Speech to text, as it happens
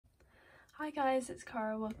Hi guys, it's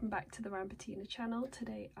Cara. Welcome back to the Rampetina channel.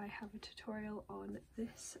 Today I have a tutorial on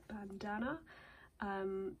this bandana.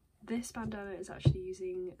 This bandana is actually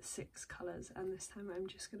using 6 colours and this time I'm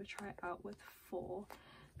just going to try it out with 4.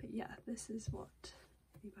 But yeah, this is what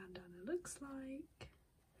the bandana looks like.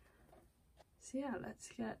 So yeah, let's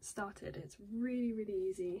get started. It's really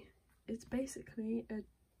easy. It's basically a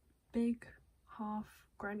big half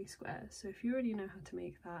granny square, so if you already know how to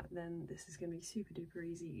make that, then this is going to be super duper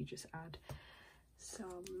easy. You just add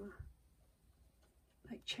some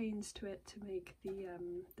like chains to it to make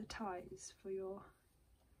the ties for your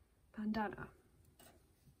bandana.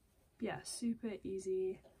 Yeah, super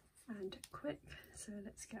easy and quick, so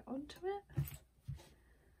let's get onto it.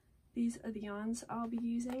 These are the yarns I'll be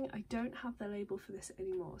using. I don't have the label for this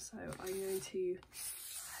anymore, so I'm going to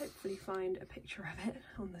hopefully find a picture of it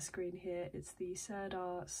on the screen here. It's the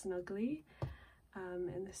Sirdar Snuggly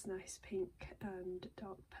in this nice pink and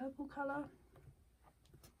dark purple colour.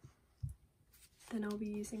 Then I'll be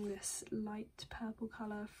using this light purple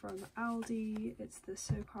colour from Aldi. It's the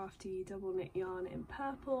So Crafty double knit yarn in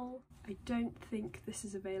purple. I don't think this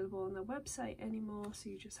is available on their website anymore, so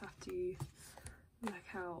you just have to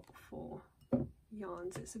look out for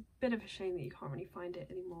yarns. It's a bit of a shame that you can't really find it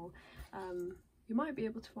anymore. You might be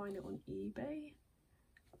able to find it on eBay,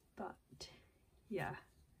 but yeah.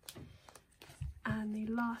 And the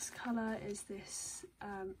last colour is this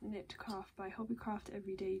Knit Craft by Hobbycraft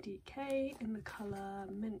Everyday DK in the colour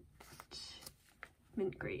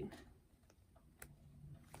mint green.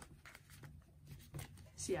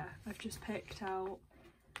 So yeah, I've just picked out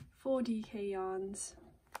 4 DK yarns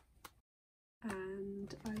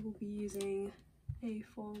and I will be using a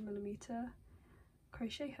 4mm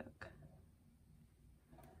crochet hook.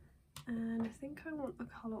 And I think I want the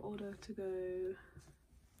colour order to go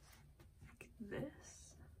like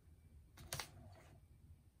this.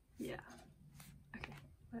 Yeah. Okay,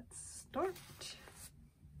 let's start.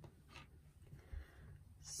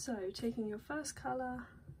 So, taking your first colour,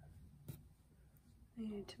 you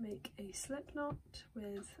need to make a slip knot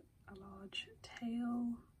with a large tail.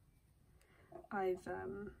 I've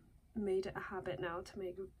made it a habit now to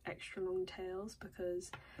make extra long tails because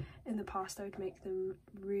in the past I would make them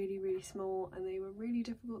really small and they were really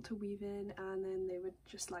difficult to weave in, and then they would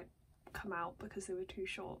just like come out because they were too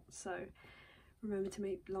short. So remember to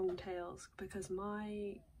make long tails, because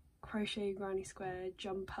my crochet granny square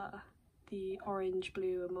jumper, the orange,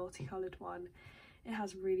 blue and multicolored one, it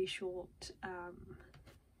has really short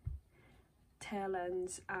tail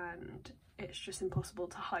ends and it's just impossible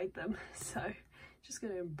to hide them. So just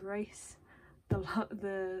going to embrace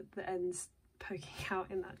the ends poking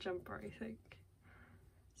out in that jumper, I think.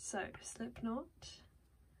 So slip knot,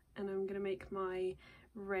 and I'm going to make my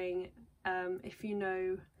ring. If you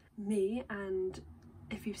know me and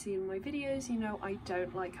if you've seen my videos, you know I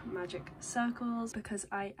don't like magic circles because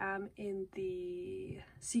I am in the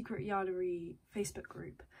Secret Yarnery Facebook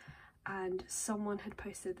group, and someone had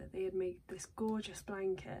posted that they had made this gorgeous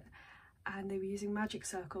blanket and they were using magic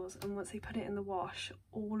circles, and once they put it in the wash,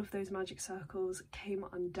 all of those magic circles came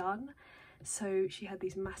undone. So she had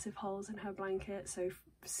these massive holes in her blanket. So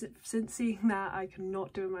since seeing that, I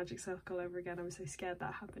cannot do a magic circle ever again. I'm so scared of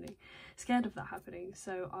that happening.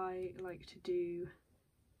 So I like to do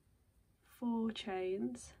 4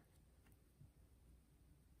 chains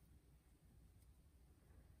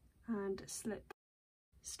and slip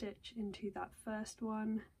stitch into that first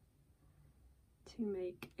one to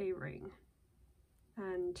make a ring.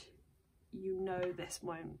 And you know this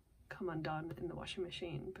won't come undone in the washing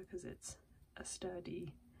machine because it's a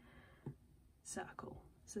sturdy circle,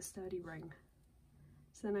 it's a sturdy ring.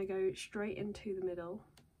 So then I go straight into the middle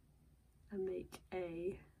and make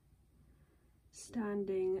a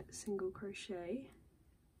standing single crochet,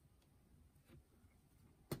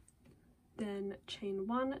 then chain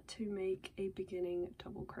 1 to make a beginning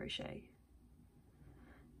double crochet.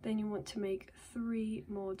 Then you want to make 3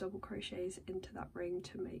 more double crochets into that ring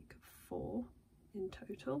to make 4 in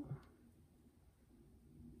total.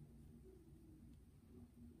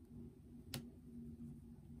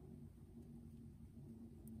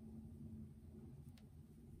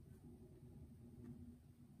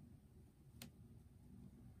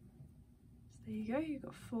 So there you go, you've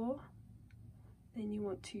got 4. Then you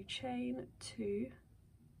want to chain 2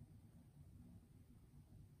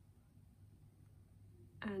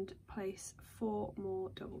 and place 4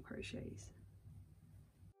 more double crochets.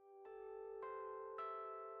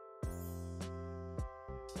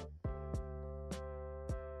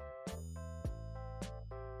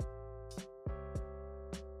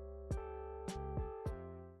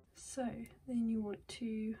 So then you want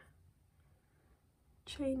to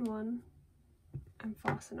chain 1 and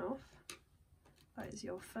fasten off. That is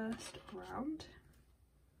your first round.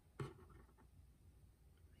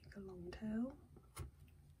 Make a long tail.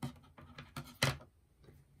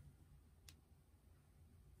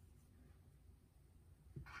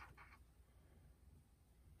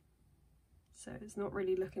 So it's not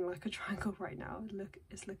really looking like a triangle right now.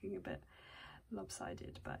 It's looking a bit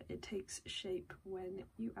lopsided, but it takes shape when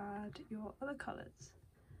you add your other colours.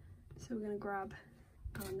 So we're going to grab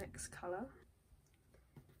our next colour,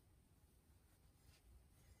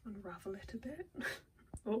 unravel it a bit.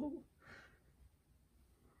 Oh,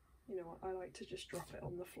 you know what, I like to just drop it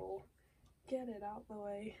on the floor, get it out the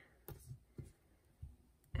way,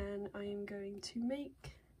 and I am going to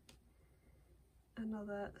make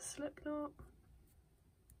another slip knot.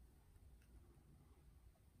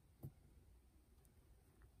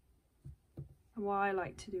 And what I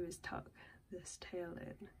like to do is tuck this tail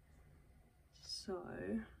in. So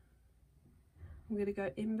I'm going to go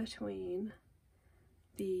in between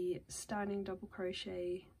the standing double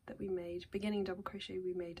crochet that we made, beginning double crochet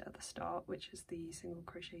we made at the start, which is the single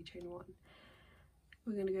crochet chain 1.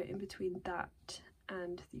 We're going to go in between that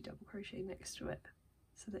and the double crochet next to it,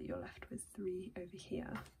 so that you're left with 3 over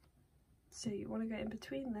here. So you want to go in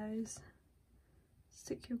between those,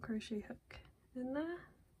 stick your crochet hook in there,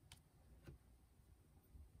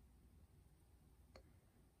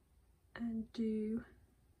 and do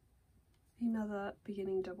another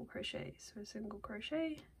beginning double crochet. So a single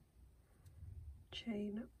crochet,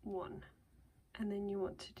 chain 1, and then you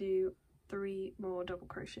want to do 3 more double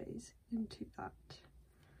crochets into that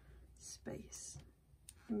space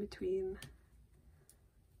in between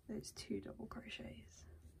those 2 double crochets.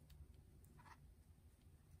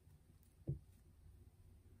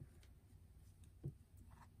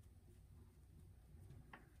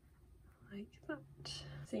 Like that.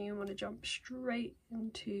 So you want to jump straight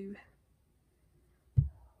into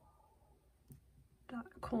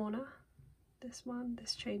that corner, this one,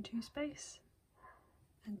 this chain 2 space,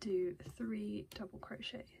 and do 3 double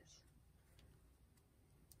crochets.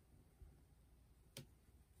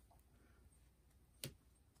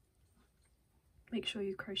 Make sure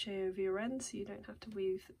you crochet over your ends so you don't have to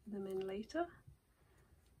weave them in later.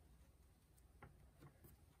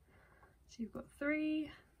 So you've got 3,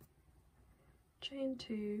 chain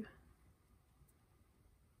 2,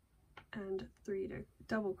 and 3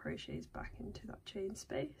 double crochets back into that chain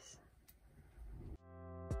space.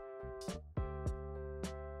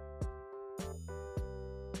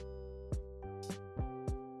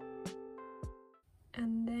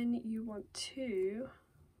 And then you want to,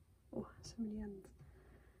 oh, so many ends,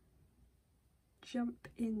 jump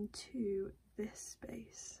into this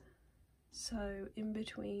space. So in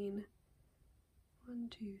between 1,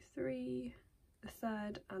 2, 3, the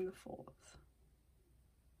 3rd and the 4th.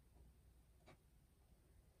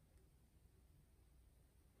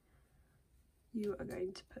 You are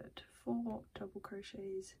going to put 4 double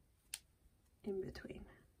crochets in between.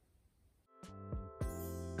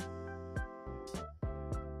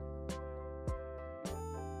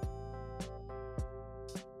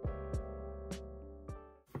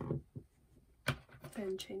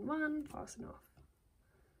 Then chain 1, fasten off.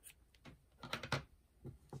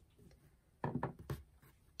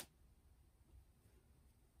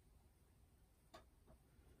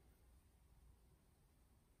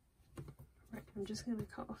 Right, I'm just going to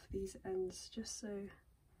cut off these ends just so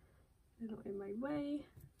they're not in my way.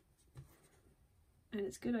 And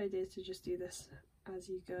it's a good idea to just do this as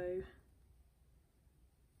you go.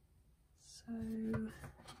 So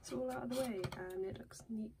it's all out of the way and it looks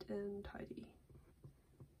neat and tidy.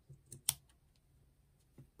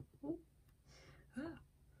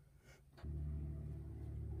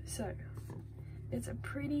 So it's a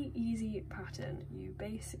pretty easy pattern. You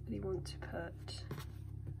basically want to put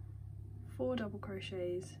 4 double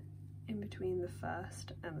crochets in between the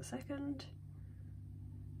 1st and the 2nd,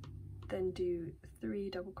 then do 3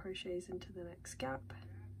 double crochets into the next gap,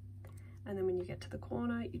 and then when you get to the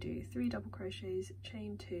corner you do 3 double crochets,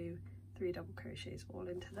 chain 2, 3 double crochets all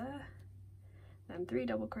into there, then 3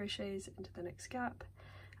 double crochets into the next gap,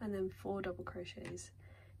 and then 4 double crochets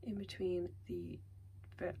in between the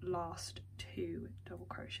last 2 double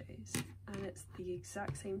crochets. And it's the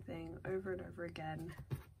exact same thing over and over again.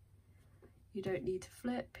 You don't need to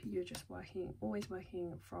flip, you're just always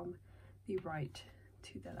working from the right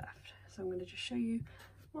to the left. So I'm going to just show you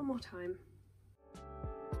one more time.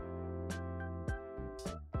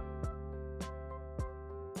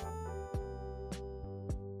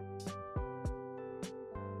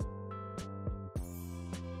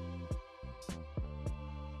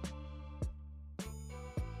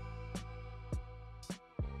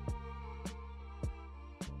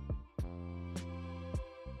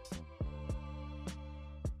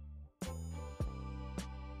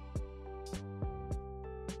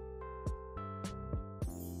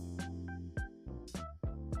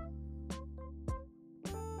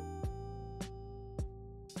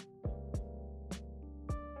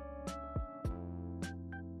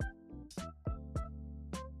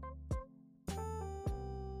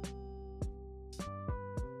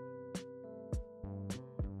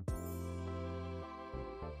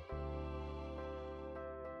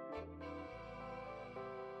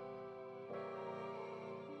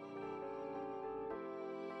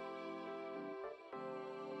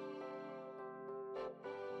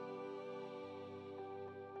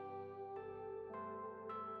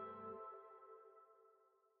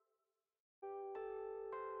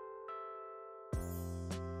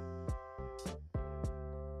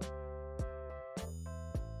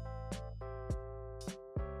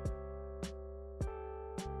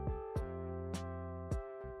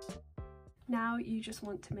 Now you just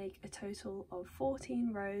want to make a total of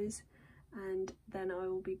 14 rows, and then I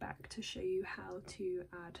will be back to show you how to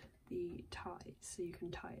add the ties so you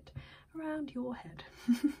can tie it around your head.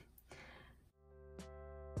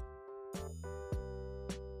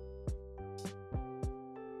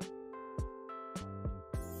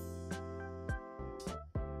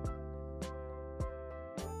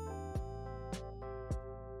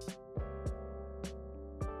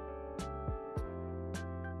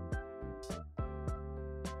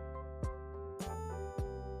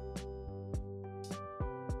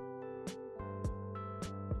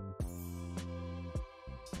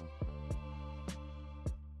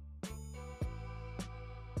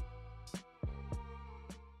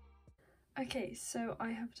 Okay, so I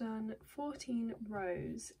have done 14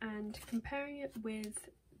 rows, and comparing it with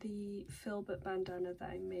the filbert bandana that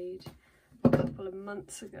I made a couple of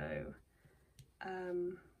months ago,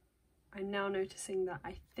 I'm now noticing that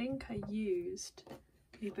I think I used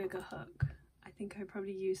a bigger hook. I think I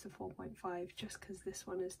probably used the 4.5 just because this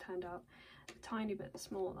one has turned out a tiny bit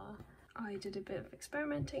smaller. I did a bit of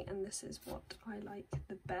experimenting and this is what I like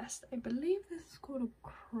the best. I believe this is called a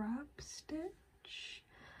crab stitch.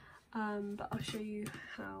 But I'll show you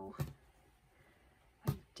how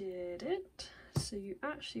I did it. So you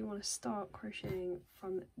actually want to start crocheting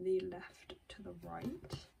from the left to the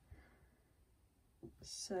right.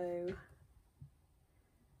 So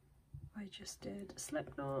I just did a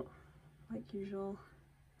slip knot like usual.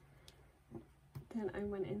 Then I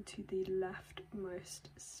went into the leftmost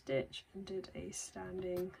stitch and did a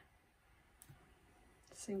standing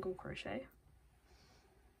single crochet.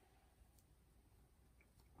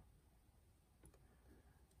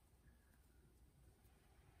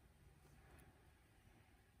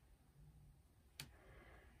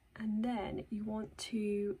 And then you want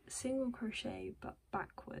to single crochet but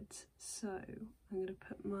backwards. So I'm going to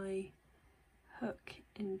put my hook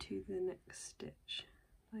into the next stitch,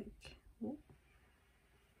 like, oh,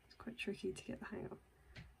 it's quite tricky to get the hang of,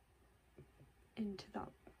 into that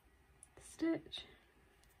stitch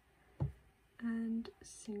and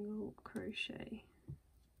single crochet.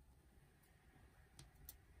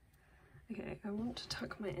 Okay, I want to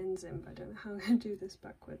tuck my ends in, but I don't know how I'm going to do this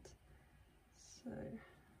backwards. So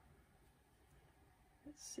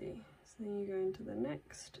let's see, so then you go into the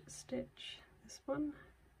next stitch, this one,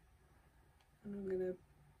 and I'm going to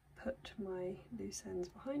put my loose ends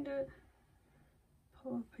behind it,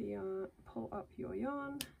 pull up your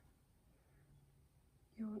yarn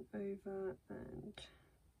over and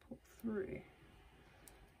pull through.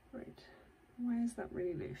 Right, why is that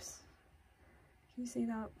really loose? Can you see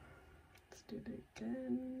that? Let's do it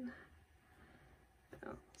again.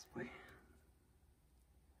 Oh, that's why.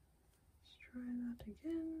 Try that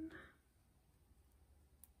again.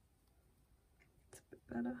 It's a bit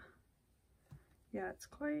better. Yeah, it's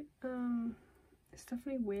quite, it's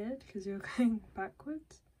definitely weird because you're going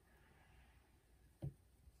backwards,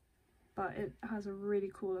 but it has a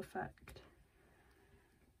really cool effect.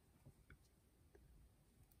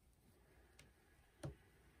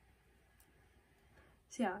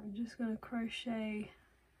 So yeah, I'm just going to crochet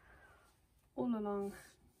all along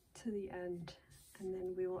to the end, and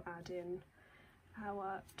then we will add in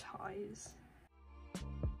our ties.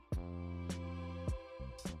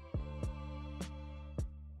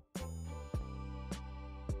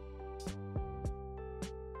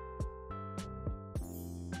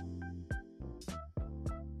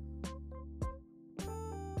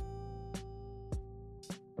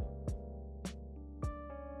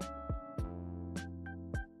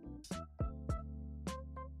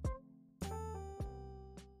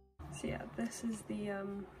 So yeah, this is the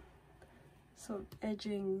sort of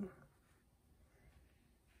edging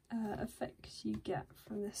effect you get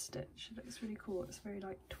from this stitch. It looks really cool. It's very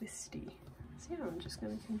like twisty. So yeah, I'm just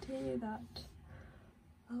going to continue that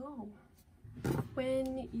along.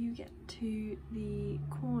 When you get to the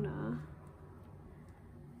corner,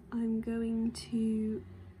 I'm going to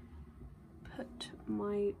put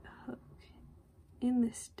my hook in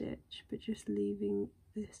this stitch, but just leaving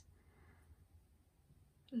this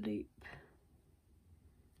loop.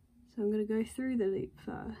 So I'm going to go through the loop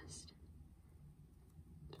first.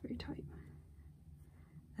 It's very tight.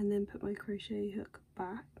 And then put my crochet hook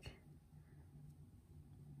back.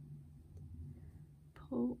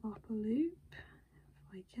 Pull up a loop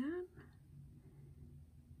if I can.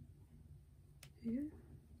 There you go.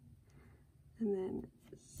 And then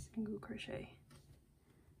single crochet.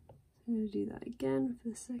 So I'm going to do that again for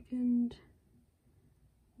the second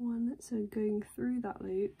one. So going through that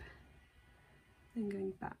loop, then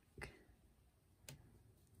going back.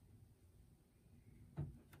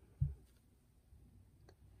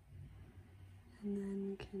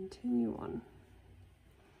 continue on.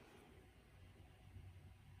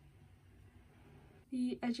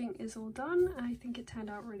 The edging is all done. I think it turned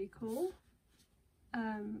out really cool.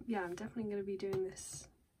 Yeah, I'm definitely going to be doing this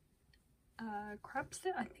crab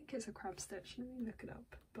stitch. I think it's a crab stitch. Let me look it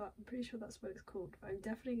up, but I'm pretty sure that's what it's called. But I'm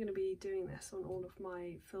definitely going to be doing this on all of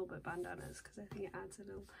my filbert bandanas because I think it adds a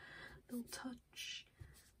little touch,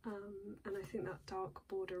 and I think that dark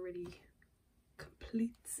border really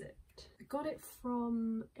completes it. I got it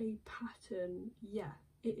from a pattern. Yeah,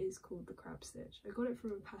 it is called the crab stitch. I got it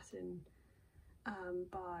from a pattern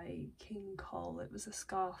by King Cole. It was a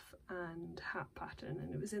scarf and hat pattern,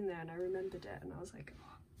 and it was in there, and I remembered it, and I was like,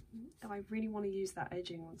 oh, I really want to use that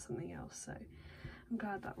edging on something else, so I'm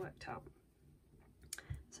glad that worked out.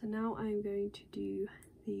 So now I'm going to do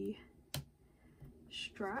the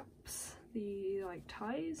straps, the like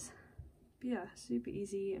ties. But yeah, super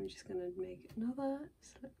easy. I'm just going to make another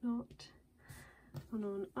slip knot, one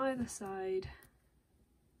on either side.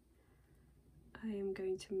 I am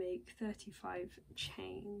going to make 35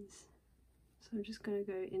 chains. So I'm just going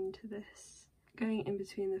to go into this, going in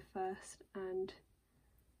between the first and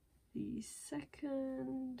the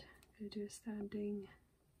second. I'm going to do a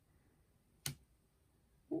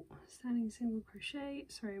standing single crochet.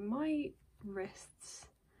 Sorry, my wrists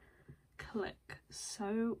click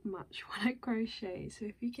so much when I crochet, so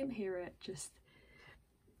if you can hear it, just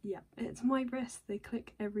yeah, it's my wrists, they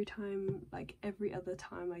click every time, like every other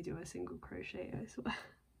time I do a single crochet, I swear.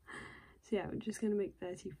 So yeah, I'm just going to make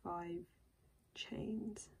 35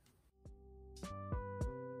 chains.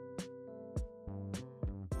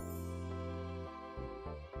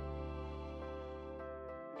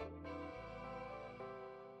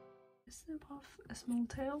 Snip off a small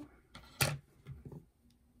tail,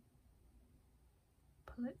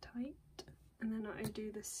 pull it tight, and then I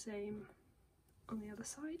do the same on the other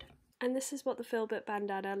side. And this is what the filbert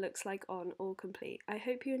bandana looks like on all complete. I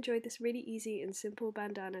hope you enjoyed this really easy and simple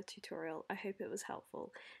bandana tutorial. I hope it was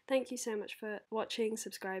helpful. Thank you so much for watching,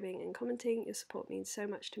 subscribing and commenting. Your support means so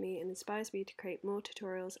much to me and inspires me to create more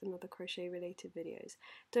tutorials and other crochet related videos.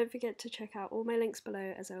 Don't forget to check out all my links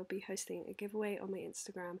below, as I will be hosting a giveaway on my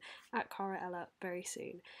Instagram @CaraElla very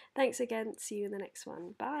soon. Thanks again, see you in the next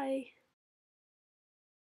one. Bye!